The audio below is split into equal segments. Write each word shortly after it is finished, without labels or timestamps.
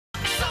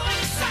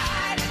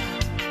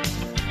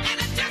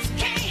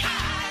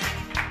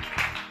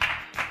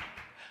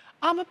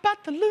I'm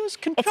about to lose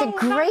control. It's a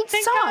great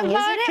song,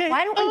 isn't it?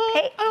 Why don't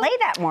we play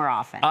that more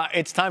often?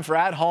 It's time for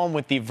At Home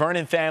with the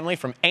Vernon family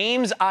from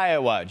Ames,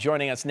 Iowa.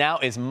 Joining us now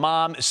is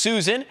Mom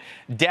Susan,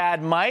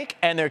 Dad Mike,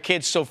 and their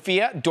kids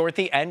Sophia,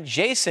 Dorothy, and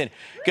Jason.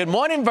 Good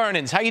morning,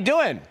 Vernons. How you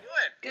doing?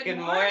 Good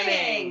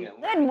morning.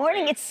 Good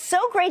morning. It's so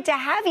great to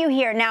have you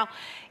here. Now,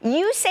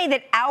 you say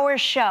that our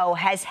show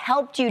has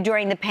helped you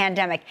during the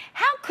pandemic.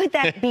 How could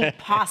that be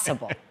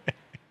possible?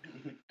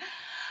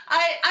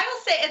 I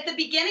will say at the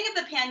beginning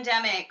of the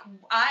pandemic,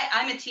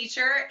 I'm a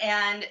teacher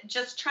and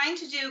just trying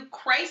to do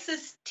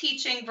crisis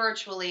teaching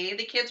virtually.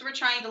 The kids were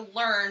trying to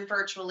learn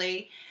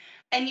virtually,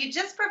 and you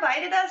just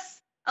provided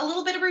us a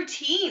little bit of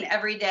routine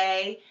every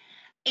day.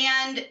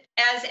 And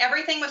as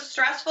everything was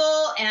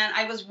stressful and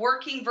I was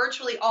working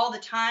virtually all the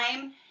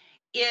time,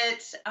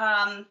 it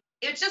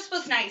just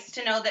was nice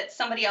to know that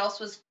somebody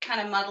else was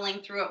kind of muddling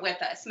through it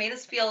with us. Made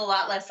us feel a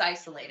lot less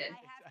isolated.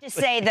 To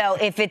say, though,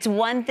 if it's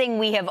one thing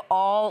we have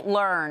all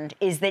learned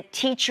is that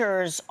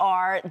teachers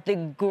are the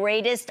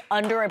greatest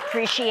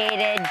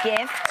underappreciated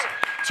gift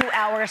to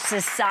our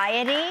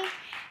society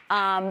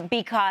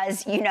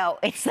because, you know,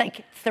 it's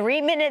like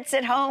 3 minutes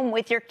at home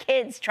with your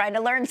kids trying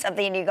to learn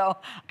something and you go,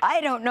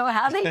 I don't know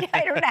how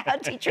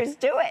teachers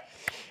do it.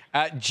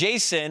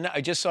 Jason,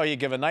 I just saw you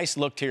give a nice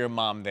look to your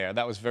mom there.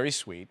 That was very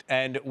sweet.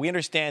 And we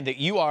understand that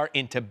you are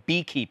into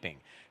beekeeping.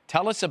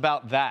 Tell us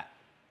about that.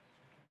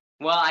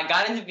 Well, I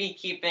got into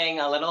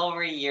beekeeping a little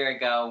over a year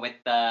ago with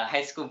the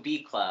high school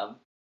bee club,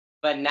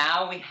 but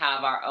now we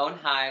have our own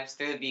hives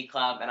through the bee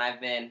club, and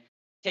I've been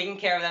taking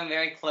care of them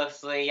very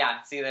closely.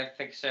 Yeah, see their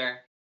picture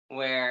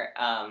where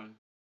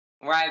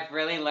I've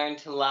really learned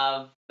to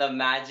love the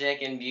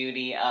magic and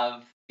beauty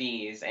of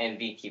bees and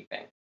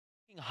beekeeping.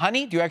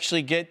 Honey? Do you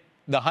actually get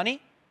the honey?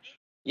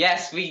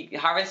 Yes, we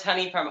harvest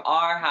honey from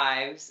our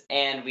hives,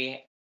 and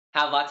we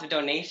have lots of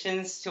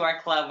donations to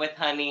our club with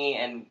honey,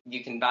 and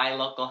you can buy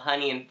local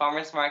honey in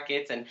farmers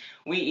markets, and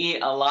we eat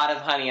a lot of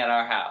honey at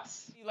our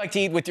house. What do you like to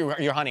eat with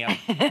your honey?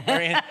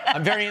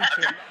 I'm very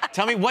interested.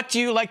 Tell me, what do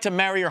you like to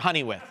marry your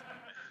honey with?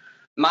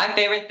 My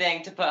favorite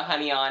thing to put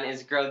honey on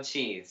is grilled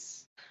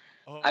cheese.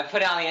 Oh. I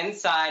put it on the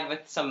inside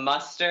with some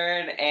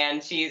mustard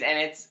and cheese, and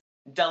it's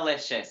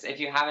delicious. If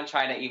you haven't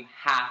tried it, you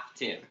have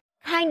to. What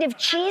kind of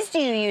cheese do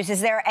you use?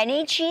 Is there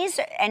any cheese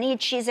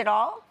at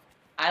all?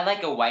 I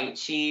like a white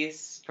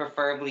cheese,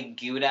 preferably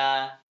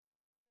Gouda,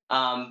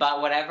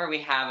 but whatever we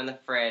have in the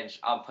fridge,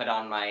 I'll put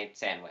on my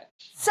sandwich.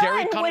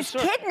 Son was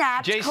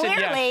kidnapped, Jason,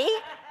 clearly.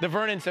 Yes. The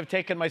Vernons have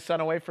taken my son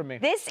away from me.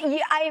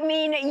 I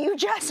mean, you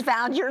just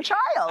found your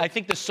child. I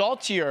think the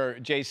saltier,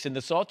 Jason,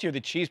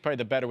 the cheese, probably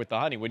the better with the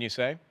honey, wouldn't you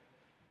say?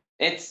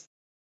 It's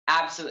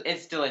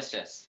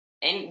delicious.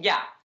 And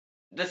yeah,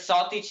 the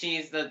salty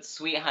cheese, the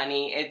sweet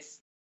honey, it's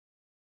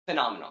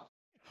phenomenal.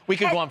 We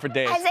could go on for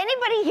days. Has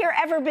anybody here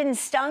ever been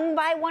stung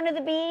by one of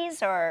the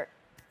bees, or?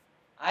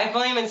 I've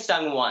only been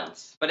stung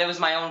once, but it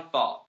was my own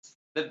fault.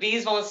 The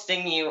bees won't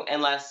sting you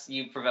unless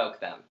you provoke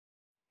them.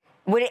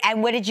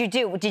 And what did you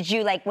do? Did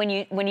you, like, when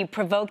you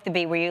provoked the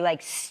bee, were you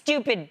like,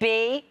 stupid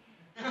bee?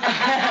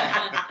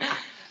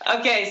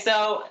 Okay,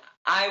 so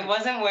I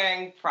wasn't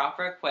wearing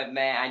proper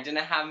equipment. I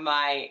didn't have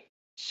my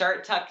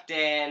shirt tucked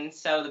in,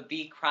 so the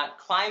bee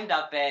climbed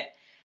up it.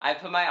 I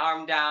put my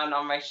arm down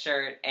on my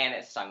shirt, and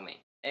it stung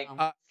me. It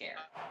was scary.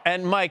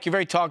 And Mike, you're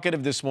very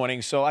talkative this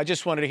morning, so I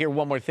just wanted to hear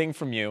one more thing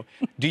from you.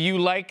 Do you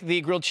like the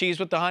grilled cheese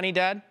with the honey,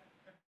 Dad?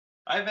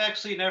 I've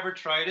actually never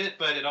tried it,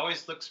 but it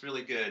always looks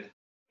really good.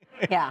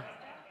 Yeah.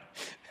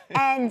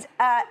 And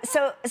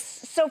so,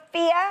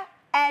 Sophia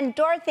and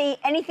Dorothy,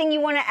 anything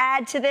you want to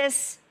add to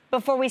this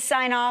before we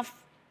sign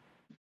off?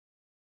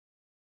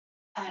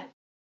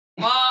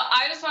 Well,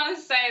 I just want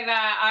to say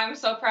that I'm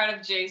so proud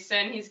of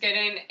Jason. He's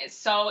getting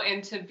so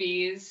into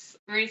bees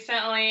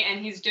recently, and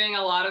he's doing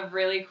a lot of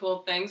really cool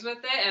things with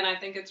it, and I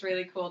think it's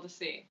really cool to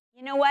see.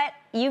 You know what?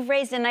 You've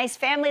raised a nice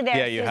family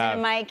there, Susan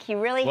and Mike.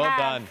 You really have.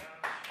 Well done.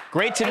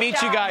 Great to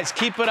meet you guys.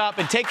 Keep it up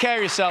and take care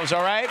of yourselves,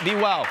 all right? Be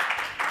well.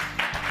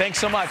 Thanks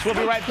so much. We'll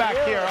be right back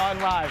here on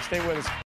Live. Stay with us.